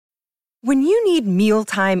When you need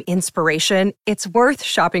mealtime inspiration, it's worth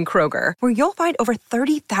shopping Kroger, where you'll find over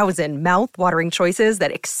 30,000 mouth-watering choices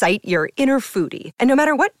that excite your inner foodie. And no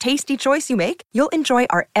matter what tasty choice you make, you'll enjoy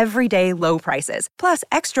our everyday low prices, plus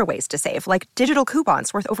extra ways to save, like digital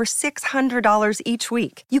coupons worth over $600 each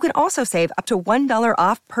week. You can also save up to $1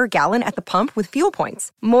 off per gallon at the pump with fuel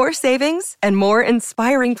points. More savings and more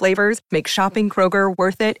inspiring flavors make shopping Kroger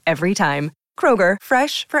worth it every time. Kroger,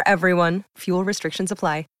 fresh for everyone. Fuel restrictions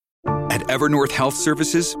apply. At Evernorth Health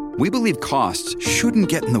Services, we believe costs shouldn't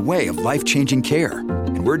get in the way of life-changing care,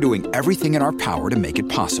 and we're doing everything in our power to make it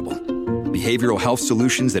possible. Behavioral health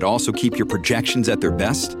solutions that also keep your projections at their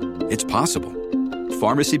best? It's possible.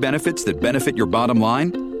 Pharmacy benefits that benefit your bottom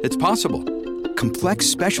line? It's possible. Complex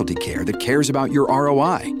specialty care that cares about your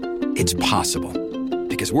ROI? It's possible.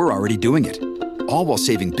 Because we're already doing it. All while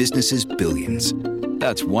saving businesses billions.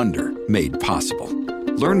 That's Wonder made possible.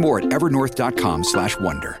 Learn more at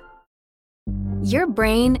evernorth.com/wonder. Your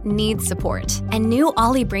brain needs support, and new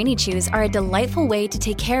Ollie Brainy Chews are a delightful way to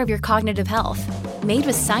take care of your cognitive health. Made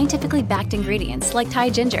with scientifically backed ingredients like Thai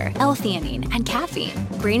ginger, L-theanine, and caffeine,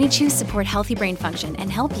 Brainy Chews support healthy brain function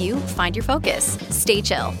and help you find your focus, stay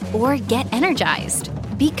chill, or get energized.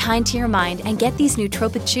 Be kind to your mind and get these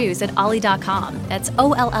nootropic chews at ollie.com. That's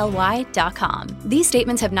OLLY.com. These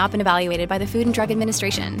statements have not been evaluated by the Food and Drug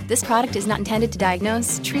Administration. This product is not intended to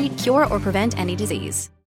diagnose, treat, cure, or prevent any disease.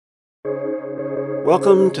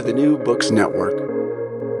 Welcome to the New Books Network.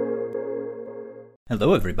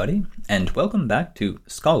 Hello, everybody, and welcome back to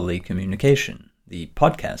Scholarly Communication, the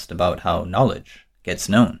podcast about how knowledge gets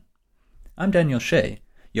known. I'm Daniel Shea,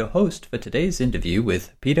 your host for today's interview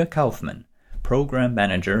with Peter Kaufman, Program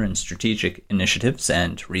Manager in Strategic Initiatives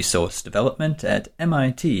and Resource Development at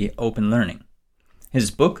MIT Open Learning.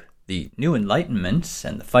 His book, The New Enlightenment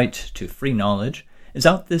and the Fight to Free Knowledge, is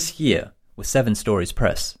out this year with 7 Stories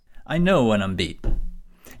Press. I know when I'm beat.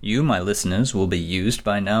 You, my listeners, will be used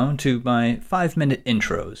by now to my 5-minute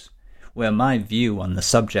intros, where my view on the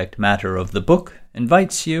subject matter of the book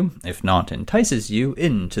invites you, if not entices you,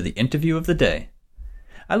 into the interview of the day.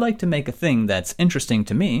 I like to make a thing that's interesting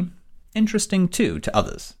to me, interesting too to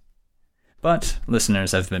others. But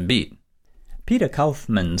listeners have been beat. Peter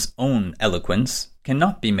Kaufman's own eloquence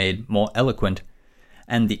cannot be made more eloquent,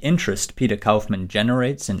 and the interest Peter Kaufman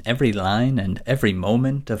generates in every line and every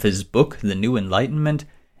moment of his book, The New Enlightenment,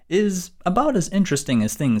 is about as interesting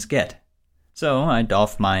as things get. So I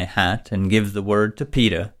doff my hat and give the word to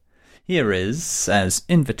Peter. Here is, as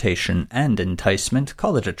invitation and enticement,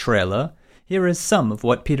 call it a trailer, here is some of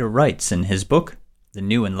what Peter writes in his book, The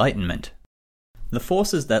New Enlightenment. The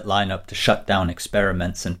forces that line up to shut down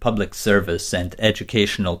experiments in public service and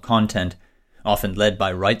educational content, often led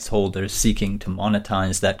by rights holders seeking to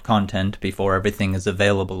monetize that content before everything is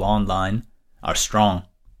available online, are strong.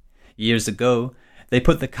 Years ago, they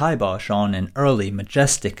put the kibosh on an early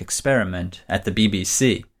majestic experiment at the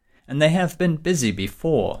BBC, and they have been busy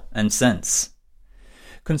before and since.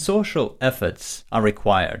 Consortial efforts are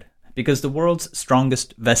required because the world's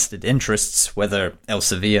strongest vested interests, whether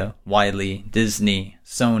Elsevier, Wiley, Disney,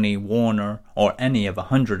 Sony, Warner, or any of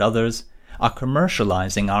 100 others, are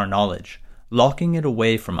commercializing our knowledge, locking it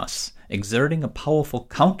away from us, exerting a powerful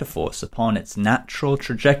counterforce upon its natural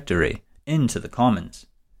trajectory into the commons.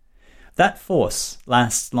 That force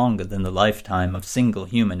lasts longer than the lifetime of single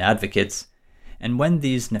human advocates, and when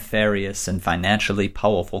these nefarious and financially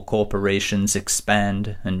powerful corporations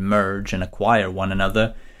expand and merge and acquire one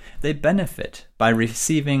another, they benefit by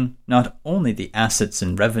receiving not only the assets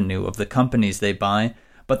and revenue of the companies they buy,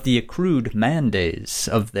 but the accrued man-days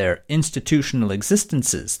of their institutional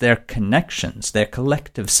existences, their connections, their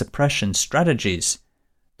collective suppression strategies,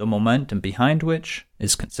 the momentum behind which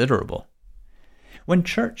is considerable. When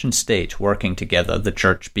church and state working together, the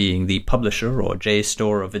church being the publisher or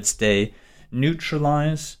JSTOR of its day,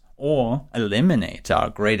 neutralize or eliminate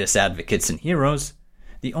our greatest advocates and heroes,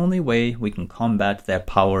 the only way we can combat their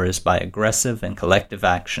power is by aggressive and collective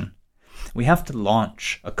action. We have to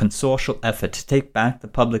launch a consortial effort to take back the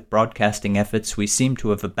public broadcasting efforts we seem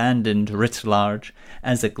to have abandoned writ large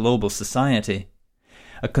as a global society.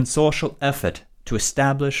 A consortial effort to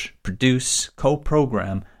establish, produce,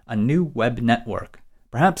 co-program a new web network,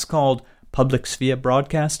 perhaps called Public Sphere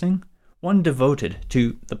Broadcasting, one devoted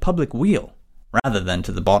to the public weal rather than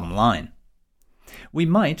to the bottom line. We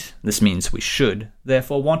might, this means we should,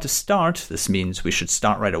 therefore want to start, this means we should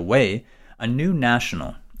start right away, a new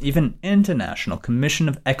national, even international commission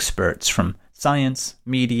of experts from science,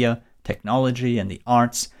 media, technology, and the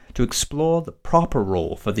arts to explore the proper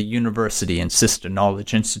role for the university and sister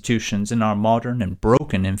knowledge institutions in our modern and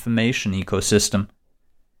broken information ecosystem.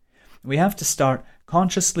 We have to start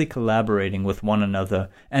consciously collaborating with one another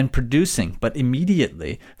and producing, but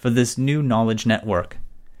immediately, for this new knowledge network.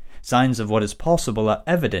 Signs of what is possible are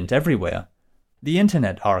evident everywhere. The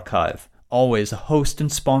Internet Archive, always a host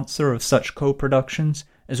and sponsor of such co-productions,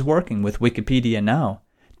 is working with Wikipedia now,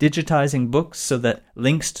 digitizing books so that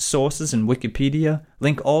links to sources in Wikipedia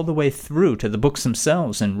link all the way through to the books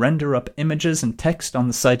themselves and render up images and text on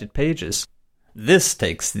the cited pages. This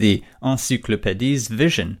takes the encyclopédie's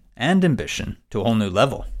vision and ambition to a whole new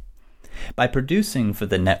level. By producing for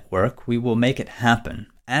the network, we will make it happen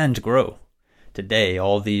and grow. Today,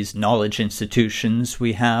 all these knowledge institutions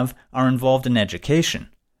we have are involved in education.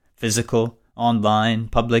 Physical, online,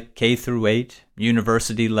 public K through 8,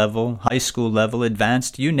 university level, high school level,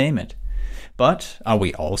 advanced, you name it. But are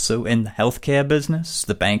we also in the healthcare business,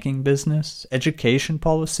 the banking business, education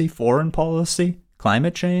policy, foreign policy,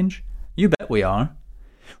 climate change? You bet we are.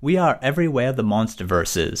 We are everywhere the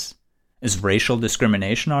monsterverse is. Is racial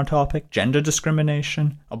discrimination our topic? Gender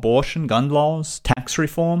discrimination? Abortion? Gun laws? Tax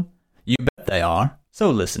reform? You bet they are. So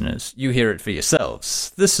listeners, you hear it for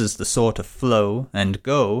yourselves. This is the sort of flow and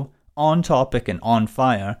go, on topic and on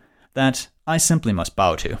fire, that I simply must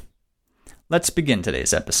bow to. Let's begin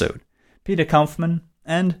today's episode. Peter Kaufman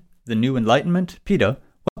and the New Enlightenment. Peter,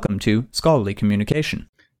 welcome to Scholarly Communication.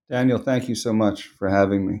 Daniel, thank you so much for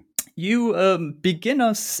having me. You begin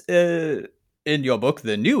us in your book,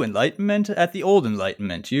 The New Enlightenment, at the Old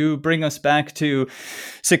Enlightenment. You bring us back to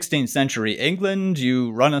 16th century England.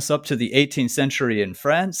 You run us up to the 18th century in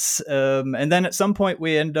France. And then at some point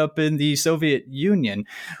we end up in the Soviet Union.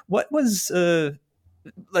 What was,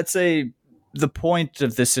 let's say, the point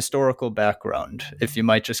of this historical background? If you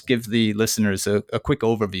might just give the listeners a quick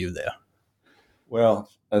overview there. Well,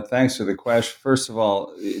 thanks for the question. First of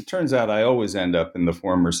all, it turns out I always end up in the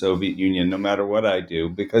former Soviet Union, no matter what I do,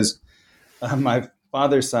 because my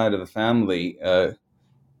father's side of the family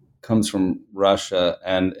comes from Russia,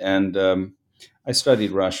 and I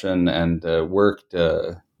studied Russian and worked,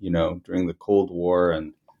 during the Cold War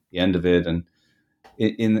and the end of it, and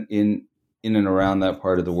in and around that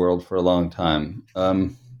part of the world for a long time.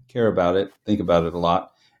 Care about it, think about it a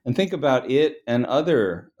lot, and think about it and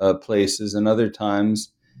other places and other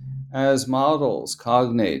times as models,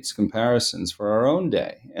 cognates, comparisons for our own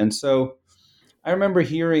day. And so I remember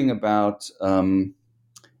hearing about, William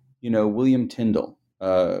Tyndall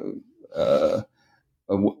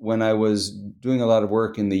when I was doing a lot of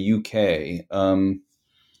work in the UK,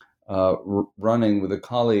 running with a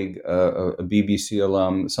colleague, a BBC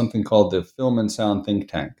alum, something called the Film and Sound Think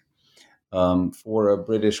Tank for a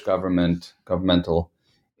British governmental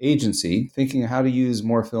agency, thinking how to use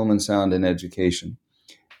more film and sound in education.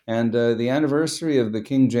 And the anniversary of the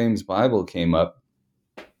King James Bible came up,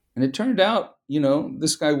 and it turned out,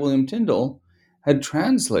 this guy, William Tyndall, had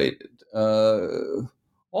translated all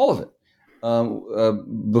of it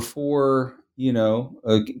before,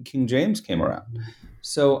 King James came around.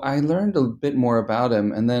 So I learned a bit more about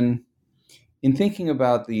him. And then in thinking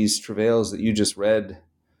about these travails that you just read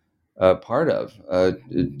part of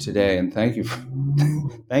today, and thank you for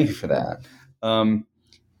that.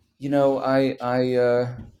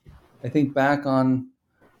 I think back on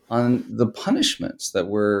the punishments that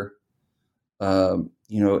were,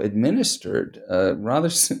 administered, rather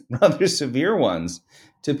severe ones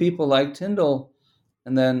to people like Tyndall,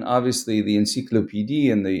 and then obviously the Encyclopédie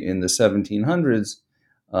in the 1700s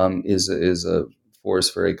is a force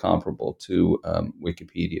very comparable to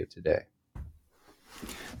Wikipedia today.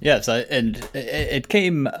 Yes, and it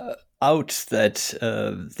came out that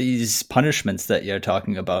these punishments that you're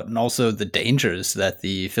talking about, and also the dangers that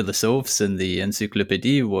the philosophes in the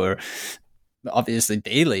Encyclopédie were obviously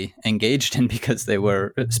daily engaged in, because they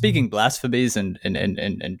were speaking blasphemies and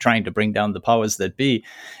trying to bring down the powers that be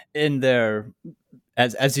in their,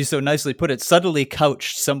 as you so nicely put it, subtly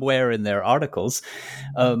couched somewhere in their articles.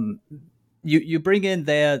 You bring in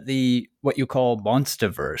there the what you call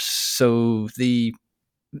monsterverse, so the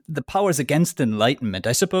powers against enlightenment.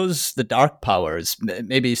 I suppose the dark powers,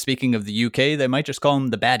 maybe speaking of the UK, they might just call them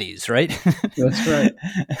the baddies, right? That's right.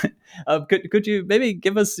 Could you maybe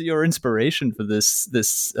give us your inspiration for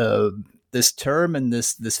this term and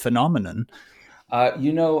this phenomenon?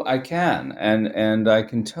 I can, and I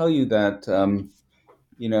can tell you that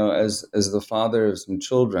as the father of some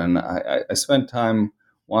children, I spent time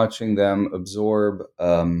watching them absorb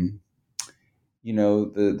the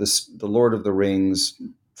Lord of the Rings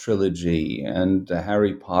trilogy and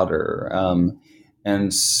Harry Potter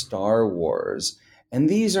and Star Wars, and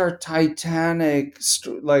these are titanic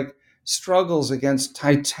struggles against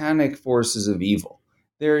titanic forces of evil.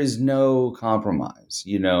 There is no compromise,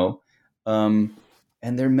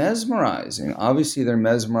 and they're mesmerizing. Obviously, they're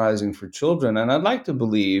mesmerizing for children, and I'd like to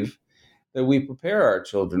believe that we prepare our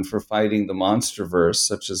children for fighting the monster verse,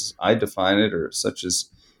 such as I define it, or such as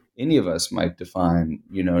any of us might define,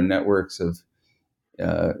 networks of,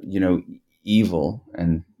 evil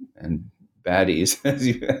and baddies,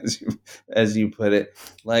 as you put it.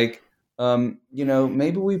 Like,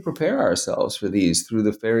 maybe we prepare ourselves for these through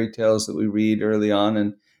the fairy tales that we read early on,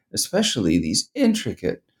 and especially these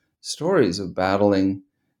intricate stories of battling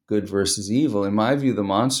good versus evil. In my view, the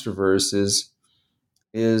monster verse is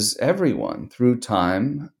everyone through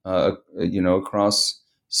time, across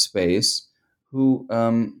space, who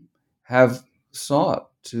have sought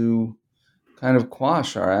to kind of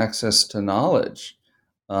quash our access to knowledge,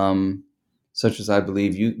 such as I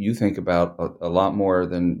believe you think about a lot more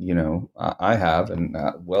than I have, and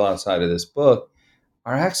well outside of this book.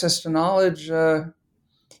 Our access to knowledge, it's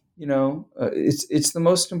the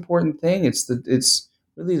most important thing. It's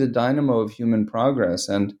really the dynamo of human progress,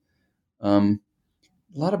 and um,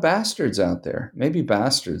 a lot of bastards out there. Maybe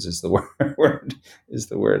bastards is the word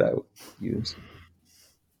I would use.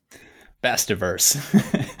 Bastiverse.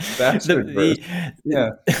 Bastard verse.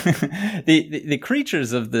 Yeah. The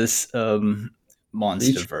creatures of this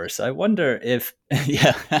monsterverse. I wonder if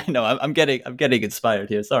yeah, I know I'm getting inspired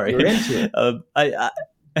here. Sorry. You're into it. I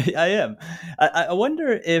am. I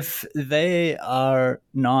wonder if they are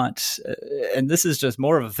not, and this is just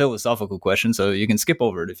more of a philosophical question, so you can skip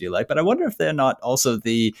over it if you like. But I wonder if they're not also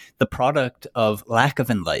the product of lack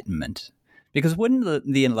of enlightenment. Because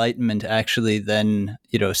wouldn't the Enlightenment actually then,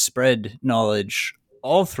 spread knowledge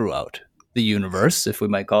all throughout the universe, if we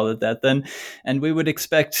might call it that then? And we would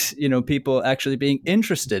expect, people actually being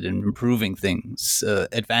interested in improving things,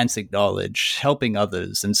 advancing knowledge, helping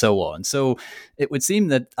others, and so on. So it would seem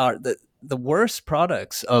that the worst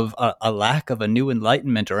products of a lack of a new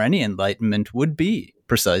Enlightenment or any Enlightenment would be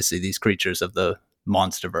precisely these creatures of the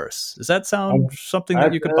monsterverse. Does that sound something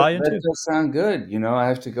that you could buy into? That does sound good. I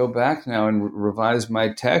have to go back now and revise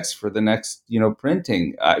my text for the next,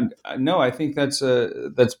 printing. I think that's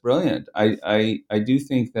brilliant. I do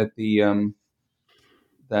think that the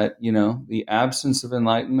absence of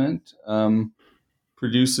enlightenment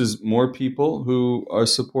produces more people who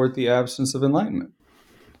support the absence of enlightenment,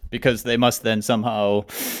 because they must then somehow,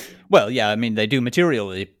 well, yeah, I mean, they do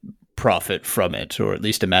materially profit from it, or at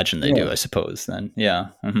least imagine they do, I suppose. Then, yeah.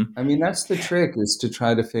 Mm-hmm. I mean, that's the trick, is to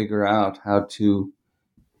try to figure out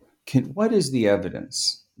what is the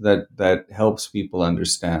evidence that helps people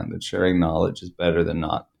understand that sharing knowledge is better than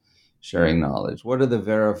not sharing knowledge. What are the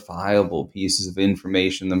verifiable pieces of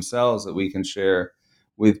information themselves that we can share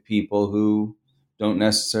with people who don't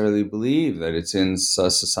necessarily believe that it's in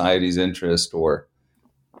society's interest, or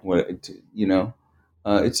what,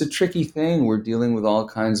 it's a tricky thing. We're dealing with all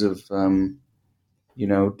kinds of,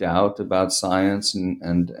 doubt about science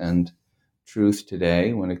and truth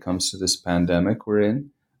today when it comes to this pandemic we're in.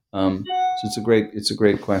 So it's a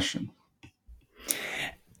great question.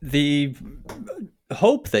 The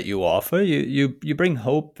hope that you offer, you bring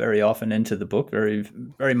hope very often into the book, very,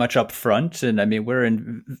 very much up front. And I mean, we're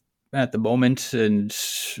in at the moment, and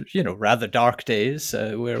rather dark days.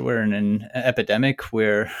 We're in an epidemic.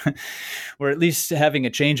 We're at least having a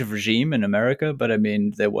change of regime in America, but I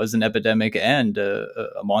mean, there was an epidemic and a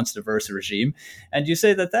monsterverse regime. And you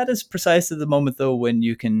say that is precisely the moment, though, when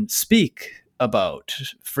you can speak about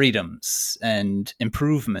freedoms and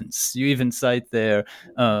improvements. You even cite there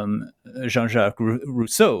Jean-Jacques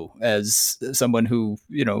Rousseau as someone who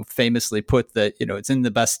famously put that it's in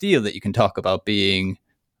the Bastille that you can talk about being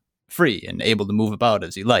free and able to move about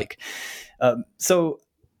as you like. So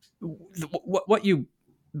what you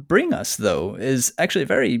bring us, though, is actually a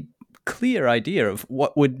very clear idea of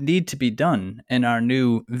what would need to be done in our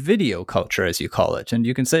new video culture, as you call it. And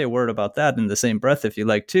you can say a word about that in the same breath if you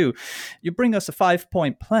like too. You bring us a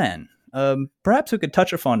 5-point plan. Perhaps we could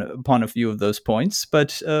touch upon a few of those points,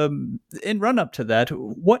 but in run up to that,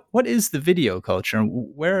 what is the video culture, and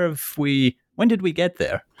when did we get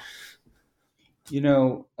there?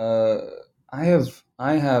 I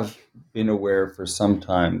have been aware for some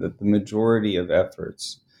time that the majority of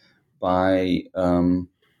efforts by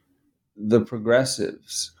the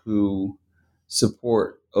progressives who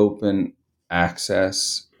support open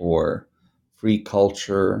access or free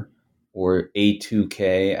culture or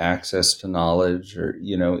A2K, access to knowledge, or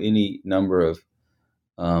any number of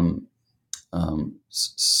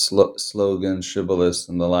slogans, shibboleths,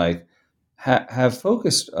 and the like, have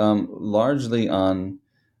focused largely on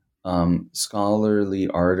scholarly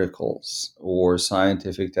articles or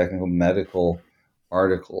scientific, technical, medical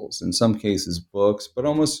articles, in some cases books, but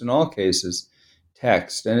almost in all cases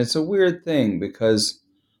text. And it's a weird thing because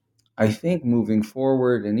I think moving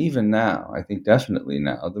forward, and even now, I think definitely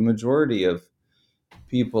now, the majority of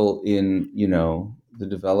people in, the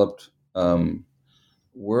developed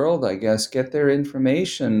world, I guess, get their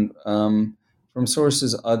information from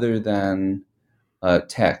sources other than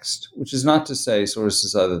text, which is not to say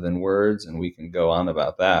sources other than words, and we can go on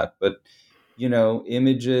about that, but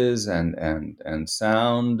images and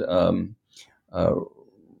sound, uh,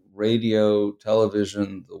 radio,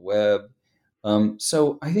 television, the web.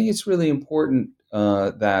 So I think it's really important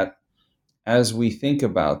that as we think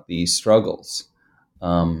about these struggles,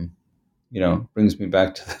 um, brings me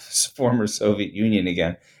back to the former Soviet Union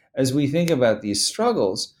again. As we think about these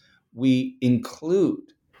struggles, we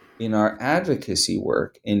include in our advocacy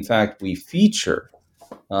work, in fact, we feature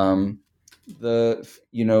um,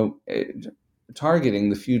 targeting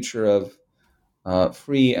the future of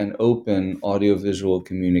free and open audiovisual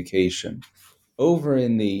communication. Over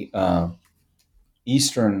in the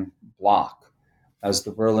Eastern Bloc, as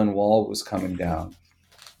the Berlin Wall was coming down,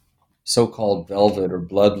 so-called velvet or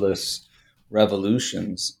bloodless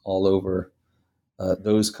revolutions all over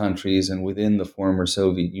those countries and within the former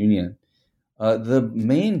Soviet Union. The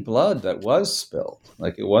main blood that was spilled,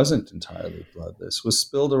 like it wasn't entirely bloodless, was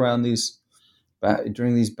spilled around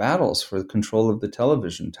during these battles for the control of the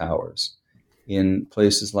television towers in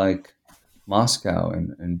places like Moscow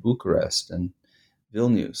and Bucharest and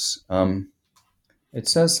Vilnius. It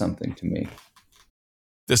says something to me.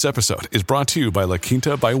 This episode is brought to you by La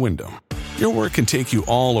Quinta by Wyndham. Your work can take you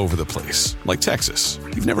all over the place, like Texas.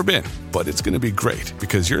 You've never been, but it's going to be great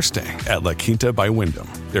because you're staying at La Quinta by Wyndham.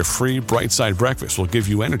 Their free Bright Side breakfast will give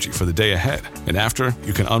you energy for the day ahead. And after,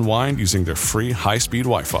 you can unwind using their free high-speed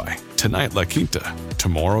Wi-Fi. Tonight, La Quinta.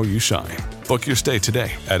 Tomorrow, you shine. Book your stay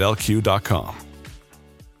today at lq.com.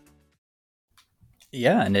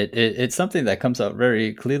 Yeah, and it's something that comes out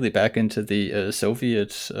very clearly back into the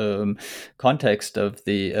Soviet context of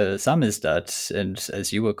the samizdat, and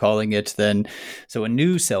as you were calling it then, so a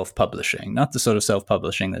new self-publishing, not the sort of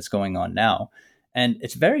self-publishing that's going on now. And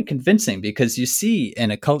it's very convincing because you see in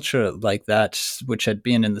a culture like that, which had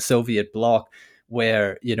been in the Soviet bloc,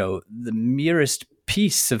 where, the merest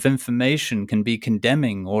piece of information can be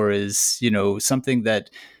condemning or is, something that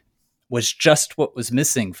was just what was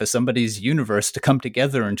missing for somebody's universe to come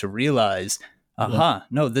together and to realize,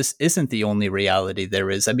 no, this isn't the only reality there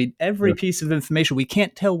is. I mean, every piece of information, we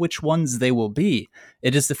can't tell which ones they will be.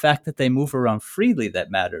 It is the fact that they move around freely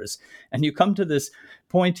that matters. And you come to this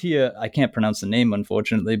point here, I can't pronounce the name,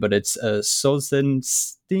 unfortunately, but it's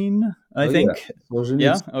Solzhenitsyn, I think.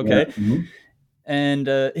 Yeah, okay. Yeah. Mm-hmm. And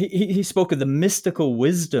he spoke of the mystical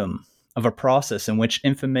wisdom of a process in which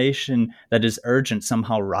information that is urgent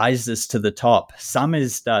somehow rises to the top.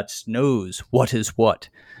 Samizdat knows what is what.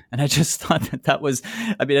 And I just thought that was,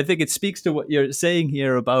 I think it speaks to what you're saying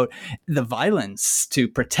here about the violence to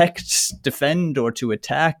protect, defend, or to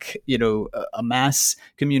attack, a mass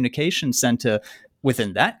communication center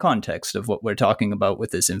within that context of what we're talking about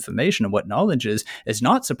with this information and what knowledge is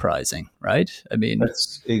not surprising, right?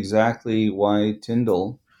 That's exactly why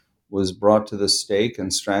Tyndall was brought to the stake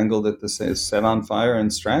and strangled at the set on fire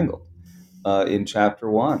and strangled in chapter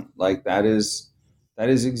 1. Like that is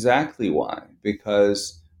exactly why,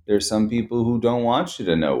 because there's some people who don't want you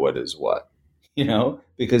to know what is what,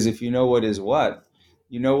 because if you know what is what,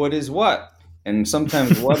 you know what is what, and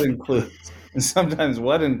sometimes what includes who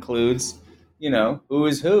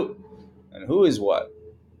is who and who is what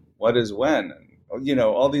is when, and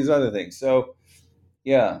all these other things. So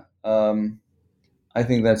yeah. I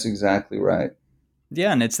think that's exactly right.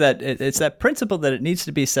 Yeah, and it's that principle that it needs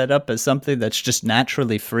to be set up as something that's just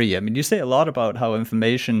naturally free. You say a lot about how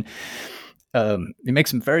information, you make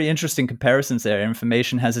some very interesting comparisons there.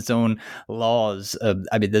 Information has its own laws.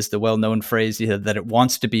 There's the well-known phrase that it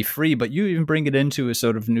wants to be free, but you even bring it into a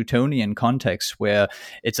sort of Newtonian context where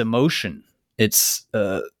it's emotion. It's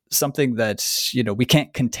something that we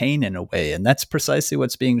can't contain in a way, and that's precisely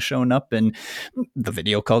what's being shown up in the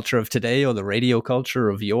video culture of today or the radio culture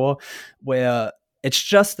of yore, where it's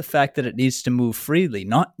just the fact that it needs to move freely,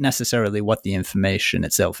 not necessarily what the information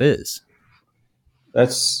itself is.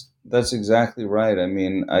 That's exactly right.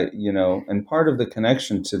 And part of the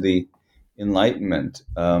connection to the Enlightenment,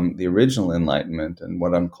 the original Enlightenment, and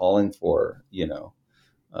what I'm calling for,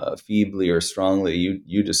 feebly or strongly,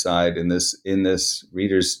 you decide in this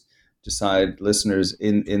readers decide, listeners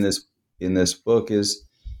in this book is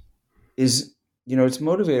it's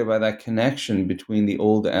motivated by that connection between the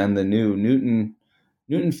old and the new.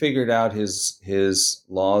 Newton figured out his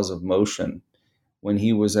laws of motion when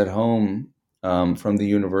he was at home from the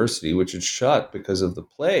university, which had shut because of the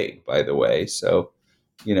plague, by the way. So,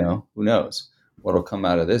 who knows what'll come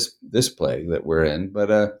out of this plague that we're in.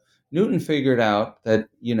 But Newton figured out that,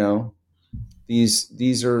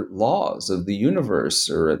 these are laws of the universe,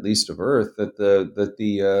 or at least of Earth, that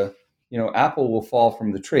the apple will fall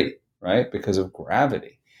from the tree, right, because of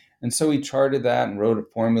gravity. And so he charted that and wrote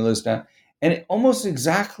formulas down. And almost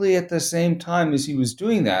exactly at the same time as he was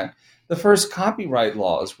doing that, the first copyright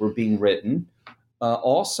laws were being written,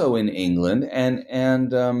 also in England and in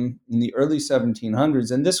the early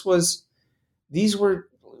 1700s. And these were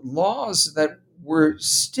laws that were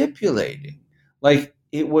stipulating, like,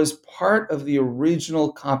 it was part of the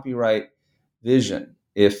original copyright vision.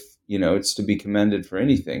 If it's to be commended for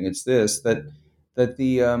anything, it's this, that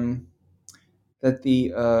the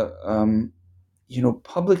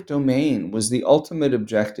public domain was the ultimate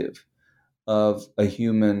objective of a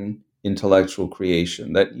human intellectual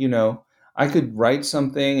creation. That I could write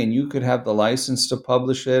something and you could have the license to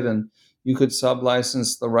publish it, and you could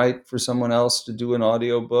sub-license the right for someone else to do an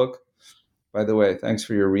audio book. By the way, thanks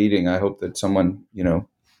for your reading. I hope that someone,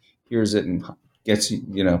 hears it and gets,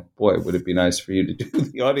 boy, would it be nice for you to do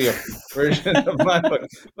the audio version of my book.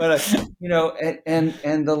 But,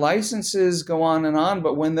 and the licenses go on,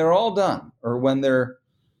 but when they're all done, or when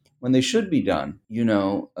they should be done,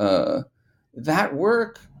 that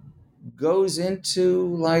work goes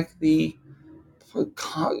into like the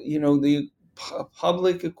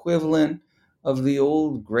public equivalent of the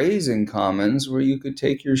old grazing commons, where you could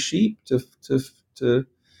take your sheep to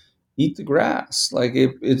eat the grass. Like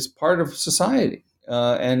it's part of society,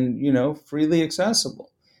 and freely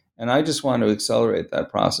accessible. And I just want to accelerate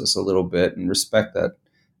that process a little bit and respect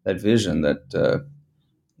that vision that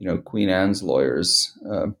Queen Anne's lawyers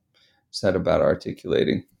set about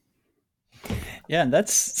articulating. Yeah, and that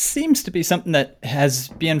seems to be something that has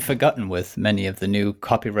been forgotten with many of the new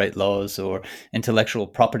copyright laws or intellectual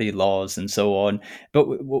property laws and so on. But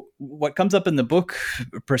what comes up in the book,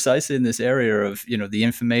 precisely in this area of, the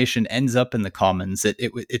information ends up in the commons,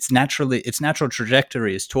 its natural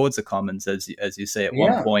trajectory is towards the commons, as you say at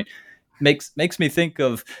one point. Makes me think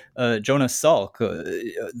of Jonas Salk,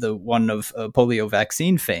 the one of polio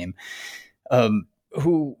vaccine fame,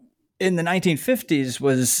 who in the 1950s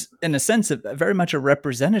was, in a sense, very much a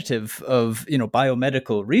representative of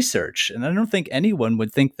biomedical research. And I don't think anyone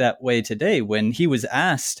would think that way today. When he was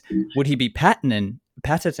asked, would he be patenting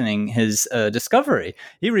his discovery,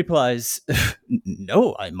 he replies,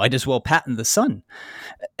 "No, I might as well patent the sun."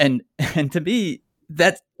 And to me,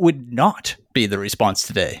 that would not be the response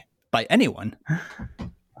today by anyone.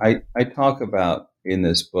 I talk about in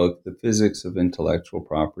this book the physics of intellectual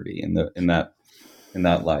property in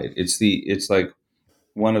that light. It's like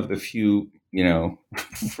one of the few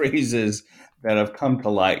phrases that I've come to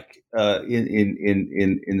like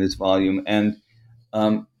in this volume. And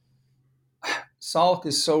Salk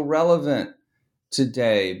is so relevant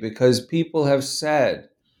today because people have said,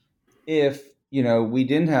 if we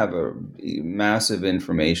didn't have a massive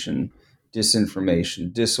disinformation,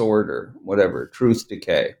 disorder, whatever, truth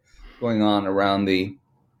decay going on around the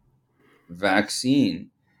vaccine,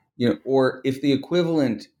 or if the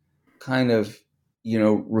equivalent kind of,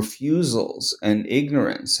 refusals and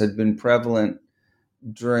ignorance had been prevalent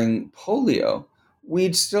during polio,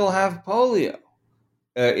 we'd still have polio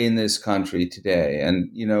in this country today.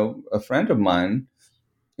 And, a friend of mine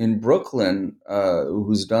in Brooklyn,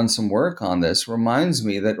 who's done some work on this, reminds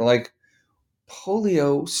me that like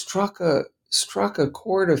polio struck a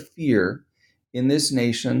chord of fear in this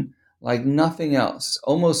nation like nothing else,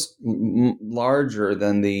 almost larger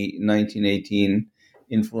than the 1918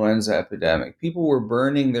 influenza epidemic. People were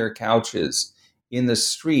burning their couches in the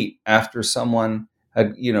street after someone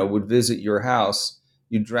would visit your house.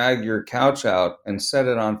 You drag your couch out and set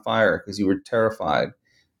it on fire because you were terrified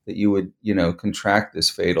that you would, contract this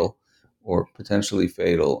fatal or potentially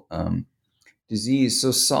fatal disease. So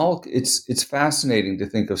Salk, it's fascinating to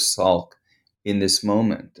think of Salk in this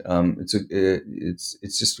moment.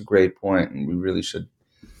 It's just a great point, and we really should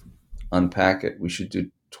unpack it. We should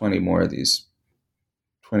do 20 more of these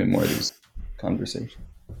conversations.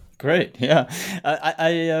 Great, yeah.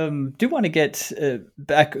 I do want to get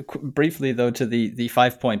back briefly, though, to the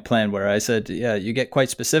 5-point plan, where I said, yeah, you get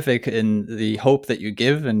quite specific in the hope that you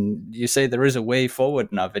give, and you say there is a way forward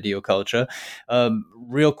in our video culture.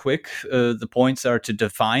 Real quick, the points are to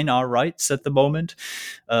define our rights at the moment,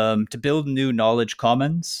 to build new knowledge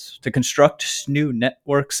commons, to construct new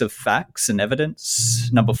networks of facts and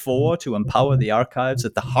evidence. Number 4, to empower the archives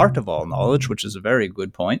at the heart of all knowledge, which is a very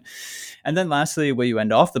good point. And then lastly, where you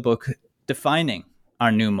end off the book, defining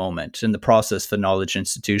our new moment and the process for knowledge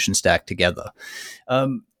institutions stacked together.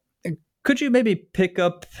 Um, could you maybe pick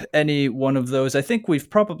up any one of those? I think we've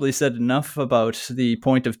probably said enough about the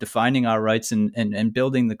point of defining our rights and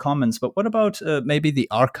building the commons, but what about maybe the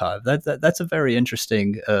archive? That's a very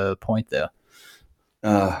interesting point there.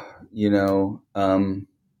 You know,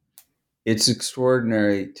 it's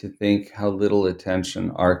extraordinary to think how little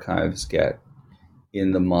attention archives get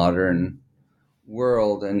in the modern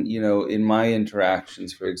world. And, you know, in my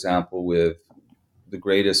interactions, for example, with the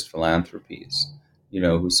greatest philanthropies, you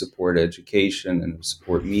know, who support education and who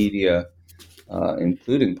support media,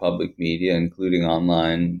 including public media, including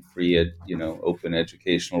online, free, open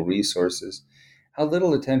educational resources, how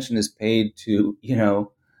little attention is paid to,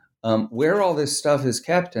 where all this stuff is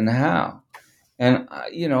kept and how. And,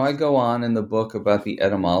 I go on in the book about the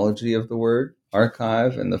etymology of the word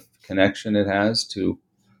archive and the connection it has to,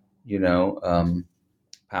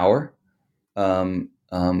 power in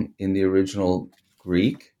the original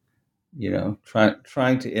Greek,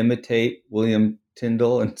 trying to imitate William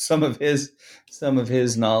Tyndall and some of his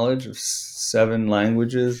knowledge of 7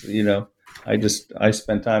 languages. I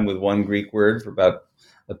spent time with one Greek word for about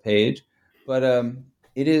a page, but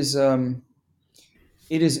it is a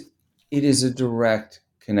direct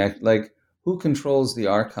connect. Like, who controls the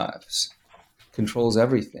archives? Controls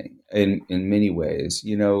everything in many ways.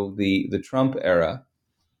 The Trump era.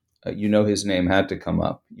 His name had to come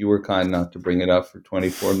up. You were kind enough to bring it up for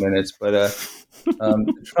 24 minutes, but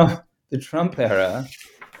the Trump era,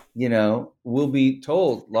 will be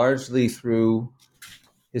told largely through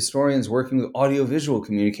historians working with audiovisual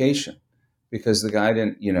communication, because the guy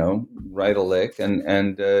didn't, write a lick,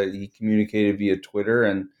 and he communicated via Twitter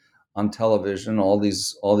and on television. All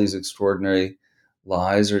these extraordinary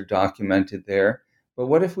lies are documented there. But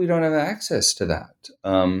what if we don't have access to that?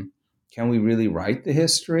 Can we really write the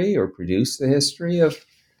history or produce the history of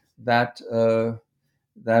that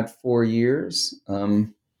 4 years?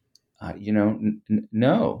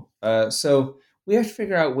 No. So we have to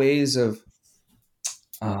figure out ways of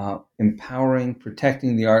empowering,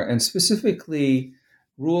 protecting the art, and specifically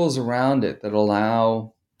rules around it that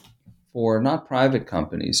allow for not private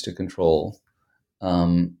companies to control,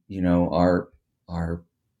 our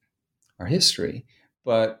history,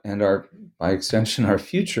 and by extension, our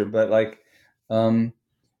future, but all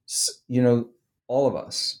of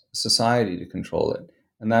us, society, to control it.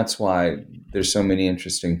 And that's why there's so many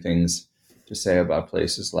interesting things to say about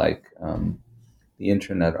places like the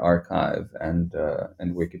Internet Archive and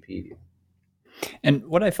Wikipedia. And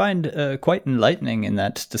what I find quite enlightening in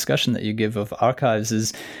that discussion that you give of archives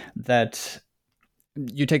is that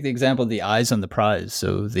you take the example of the Eyes on the Prize,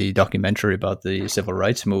 so the documentary about the civil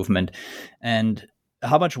rights movement, and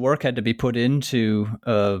how much work had to be put into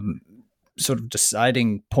sort of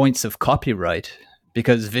deciding points of copyright,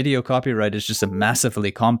 because video copyright is just a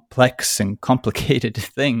massively complex and complicated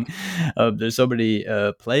thing. There's so many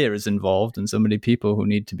players involved and so many people who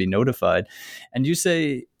need to be notified. And you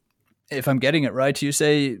say, if I'm getting it right, you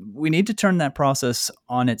say we need to turn that process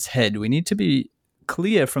on its head. We need to be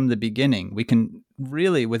clear from the beginning. We can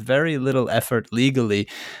really, with very little effort legally,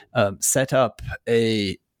 set up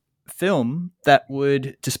a film that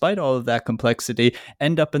would, despite all of that complexity,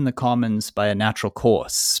 end up in the commons by a natural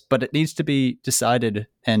course. But it needs to be decided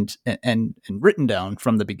and written down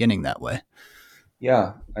from the beginning that way.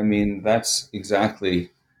 Yeah, I mean, that's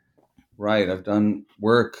exactly right. I've done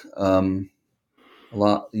work a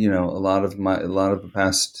lot of the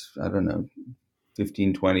past,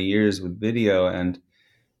 15, 20 years with video,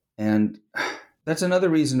 and that's another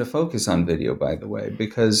reason to focus on video,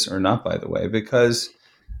 because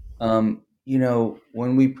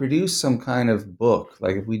when we produce some kind of book,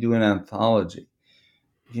 like if we do an anthology,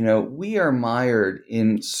 we are mired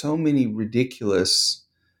in so many ridiculous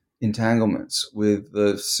entanglements with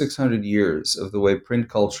the 600 years of the way print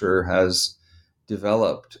culture has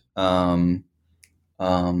developed, at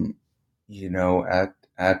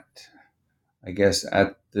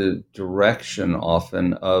the direction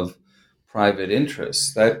often of private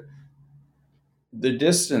interests, that the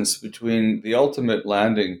distance between the ultimate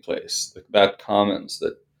landing place, that commons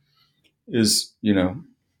that is,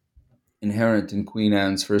 inherent in Queen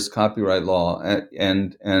Anne's first copyright law,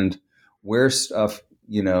 and where stuff,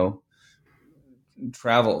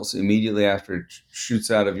 travels immediately after it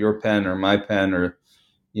shoots out of your pen or my pen, or,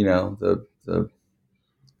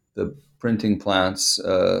 the printing plants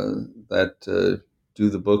that do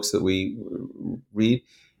the books that we read.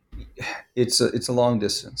 It's a long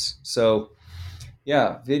distance. So,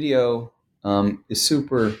 yeah, video is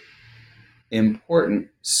super important,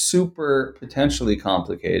 super potentially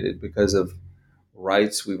complicated because of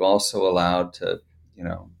rights we've also allowed to,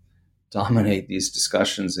 dominate these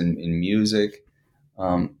discussions in music.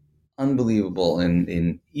 Um, Unbelievable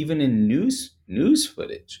in even in news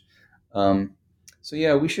footage. So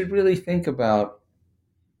yeah, we should really think about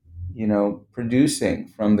producing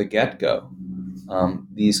from the get-go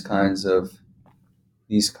these kinds of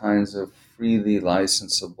freely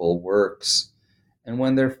licensable works, and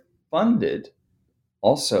when they're funded,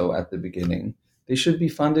 also at the beginning, they should be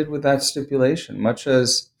funded with that stipulation, much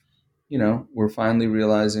as we're finally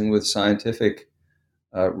realizing with scientific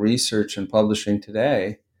research and publishing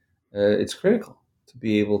today. It's critical to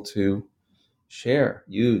be able to share,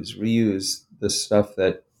 use, reuse the stuff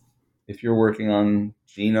that, if you're working on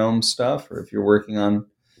genome stuff, or if you're working on,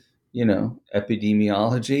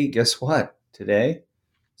 epidemiology, guess what? Today,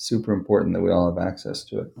 super important that we all have access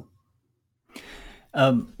to it.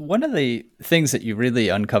 One of the things that you really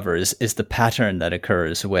uncover is the pattern that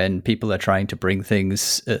occurs when people are trying to bring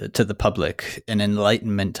things to the public, an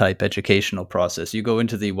Enlightenment type educational process. You go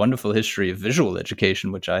into the wonderful history of visual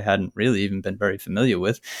education, which I hadn't really even been very familiar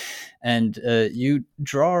with. And you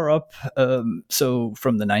draw up, so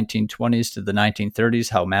from the 1920s to the 1930s,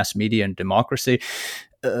 how mass media and democracy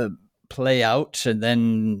play out, and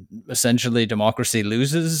then essentially democracy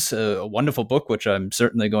loses. A wonderful book, which I'm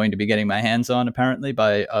certainly going to be getting my hands on, apparently,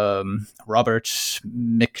 by Robert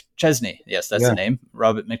McChesney. Yes, that's the name,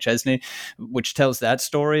 Robert McChesney, which tells that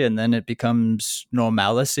story, and then it becomes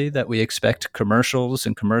normalcy that we expect commercials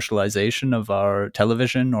and commercialization of our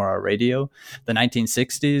television or our radio. The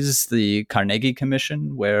 1960s, the Carnegie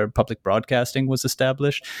Commission, where public broadcasting was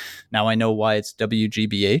established. Now I know why it's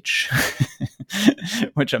WGBH,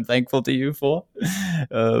 which I'm thankful to you for.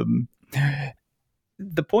 The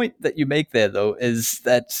point that you make there, though, is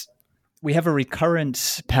that we have a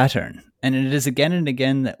recurrent pattern, and it is again and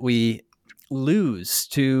again that we lose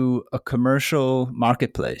to a commercial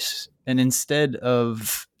marketplace, and instead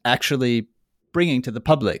of actually bringing to the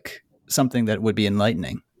public something that would be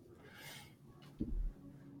enlightening.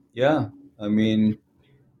 Yeah, I mean,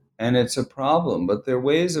 and it's a problem, but there are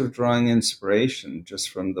ways of drawing inspiration just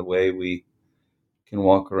from the way we can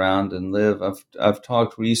walk around and live. I've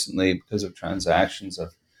talked recently, because of transactions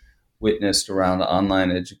I've witnessed around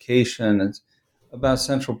online education. It's about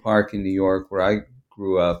Central Park in New York, where I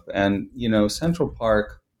grew up. And, Central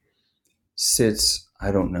Park sits,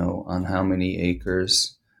 I don't know on how many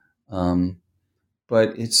acres,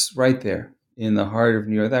 but it's right there in the heart of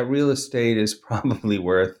New York. That real estate is probably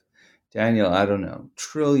worth, Daniel, I don't know,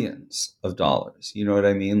 trillions of dollars. You know what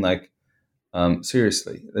I mean? Like,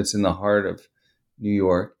 seriously, that's in the heart of New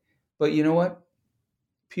York. But you know what?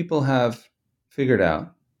 People have figured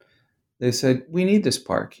out. They said, we need this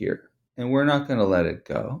park here, and we're not going to let it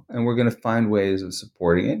go. And we're going to find ways of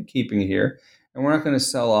supporting it and keeping it here. And we're not going to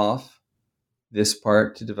sell off this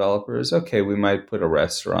part to developers. Okay, we might put a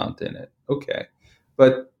restaurant in it. Okay.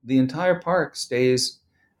 But the entire park stays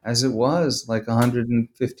as it was, like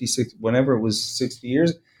 156, whenever it was 60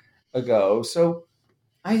 years ago. So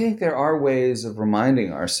I think there are ways of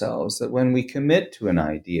reminding ourselves that when we commit to an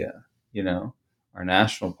idea, our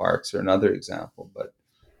national parks are another example, but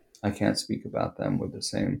I can't speak about them with the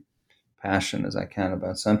same passion as I can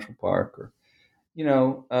about Central Park. Or,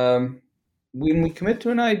 when we commit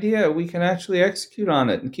to an idea, we can actually execute on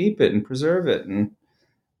it and keep it and preserve it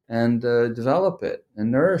and develop it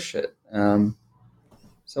and nourish it.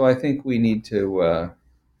 So I think we need to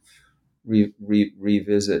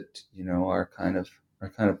revisit, our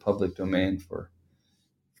kind of public domain for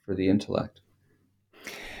the intellect.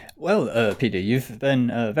 Well, Peter, you've been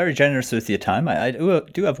very generous with your time. I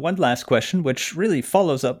do have one last question, which really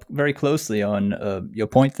follows up very closely on your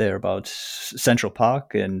point there about Central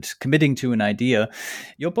Park and committing to an idea.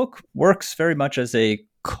 Your book works very much as a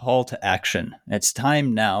call to action. It's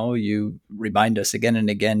time now, you remind us again and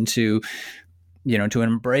again, to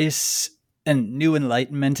embrace a new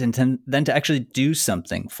enlightenment and then to actually do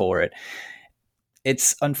something for it.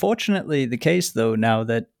 It's unfortunately the case, though, now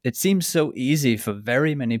that it seems so easy for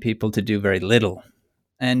very many people to do very little.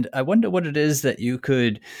 And I wonder what it is that you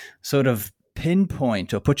could sort of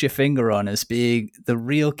pinpoint or put your finger on as being the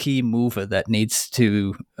real key mover that needs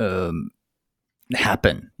to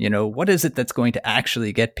happen. What is it that's going to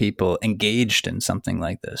actually get people engaged in something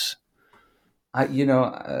like this?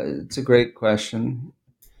 It's a great question.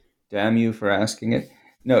 Damn you for asking it.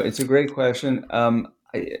 No, it's a great question.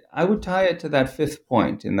 I would tie it to that fifth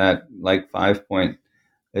point in that 5-point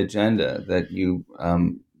agenda that you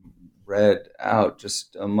read out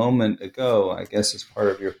just a moment ago, I guess, as part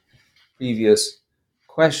of your previous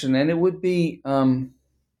question. And it would be, to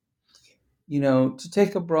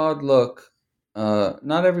take a broad look.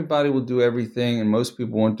 Not everybody will do everything, and most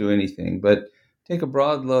people won't do anything. But take a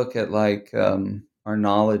broad look at our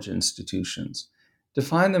knowledge institutions.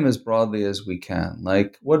 Define them as broadly as we can.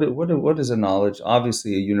 Like what is a knowledge?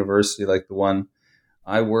 Obviously, a university like the one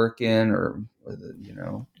I work in, or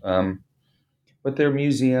but there are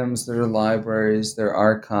museums, there are libraries, there are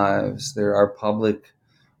archives, there are public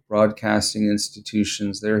broadcasting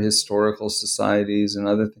institutions, there are historical societies and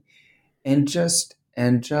other things,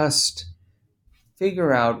 and just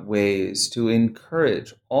figure out ways to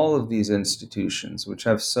encourage all of these institutions, which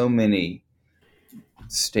have so many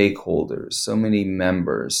stakeholders, so many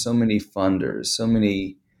members, so many funders, so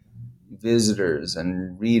many visitors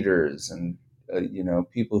and readers, and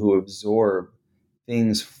people who absorb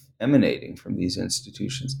things emanating from these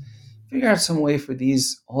institutions. Figure out some way for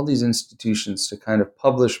all these institutions to kind of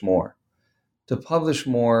publish more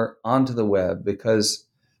onto the web, because,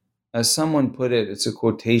 as someone put it, it's a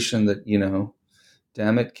quotation that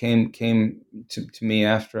damn it, came to me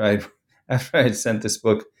after I had sent this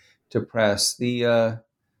book to press. The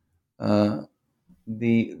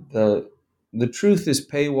truth is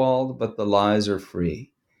paywalled, but the lies are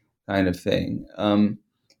free, kind of thing. And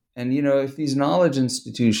if these knowledge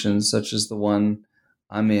institutions, such as the one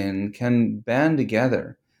I'm in, can band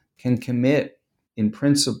together, can commit in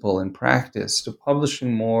principle and practice to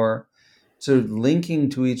publishing more, to linking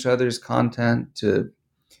to each other's content, to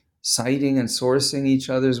citing and sourcing each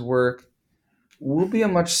other's work, we'll be a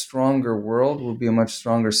much stronger world, we'll be a much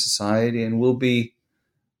stronger society, and we'll be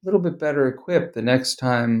a little bit better equipped the next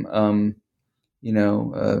time,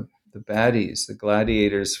 the baddies, the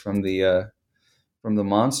gladiators from the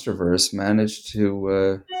Monsterverse manage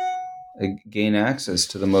to gain access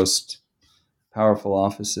to the most powerful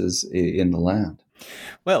offices in the land.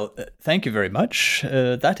 Well, thank you very much.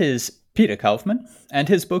 That is Peter Kaufman, and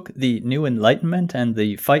his book, The New Enlightenment and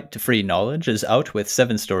the Fight to Free Knowledge, is out with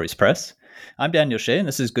 7 Stories Press. I'm Daniel Shea, and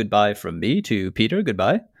this is goodbye from me to Peter.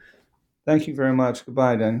 Goodbye. Thank you very much.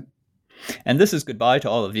 Goodbye, Dan. And this is goodbye to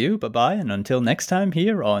all of you. Bye-bye, and until next time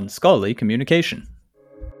here on Scholarly Communication.